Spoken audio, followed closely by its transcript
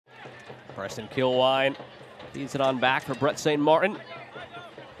Preston Kilwine feeds it on back for Brett St. Martin.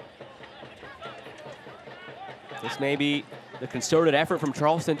 This may be the concerted effort from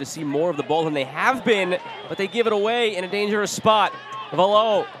Charleston to see more of the ball than they have been, but they give it away in a dangerous spot.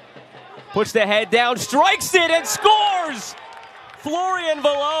 Valot puts the head down, strikes it, and scores! Florian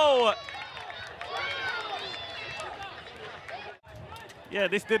Valot. Yeah,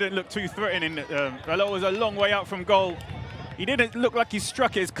 this didn't look too threatening. Valot was a long way out from goal. He didn't look like he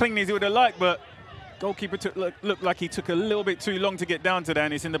struck it as cleanly as he would have liked, but goalkeeper looked like he took a little bit too long to get down to that,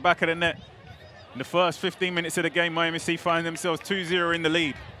 and it's in the back of the net. In the first 15 minutes of the game, Miami FC find themselves 2-0 in the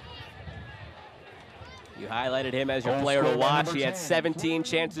lead. You highlighted him as your player to watch. He had 17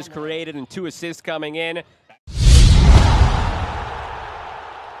 chances created and 2 assists coming in.